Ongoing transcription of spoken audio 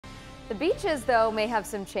The beaches, though, may have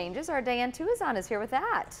some changes. Our Diane Tuazon is here with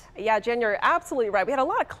that. Yeah, Jen, you're absolutely right. We had a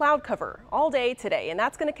lot of cloud cover all day today, and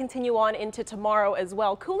that's going to continue on into tomorrow as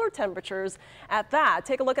well. Cooler temperatures at that.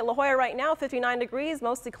 Take a look at La Jolla right now, 59 degrees,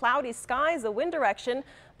 mostly cloudy skies. The wind direction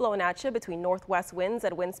blowing at you between northwest winds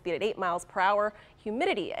at wind speed at 8 miles per hour.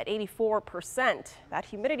 Humidity at 84%. That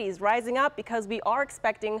humidity is rising up because we are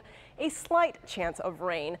expecting a slight chance of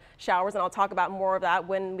rain showers, and I'll talk about more of that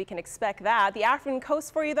when we can expect that. The afternoon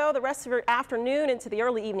coast for you, though, the rest of your afternoon into the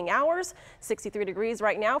early evening hours. 63 degrees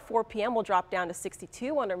right now. 4 p.m. will drop down to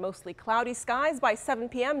 62 under mostly cloudy skies. By 7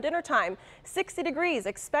 p.m. dinner time, 60 degrees.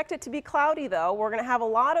 Expect it to be cloudy, though. We're going to have a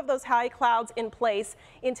lot of those high clouds in place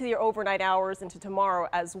into your overnight hours into tomorrow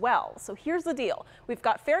as well. So here's the deal. We've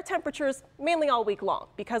got fair temperatures mainly all week long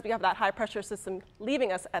because we have that high pressure system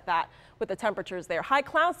leaving us at that with the temperatures there. High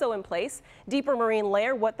clouds, though, in place. Deeper marine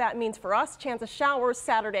layer. What that means for us, chance of showers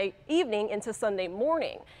Saturday evening into Sunday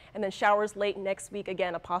morning. And then showers late next week.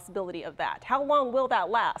 Again, a possibility of that. How long will that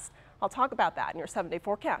last? I'll talk about that in your 7-day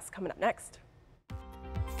forecast coming up next.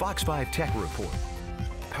 Fox 5 Tech Report,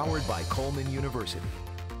 powered by Coleman University.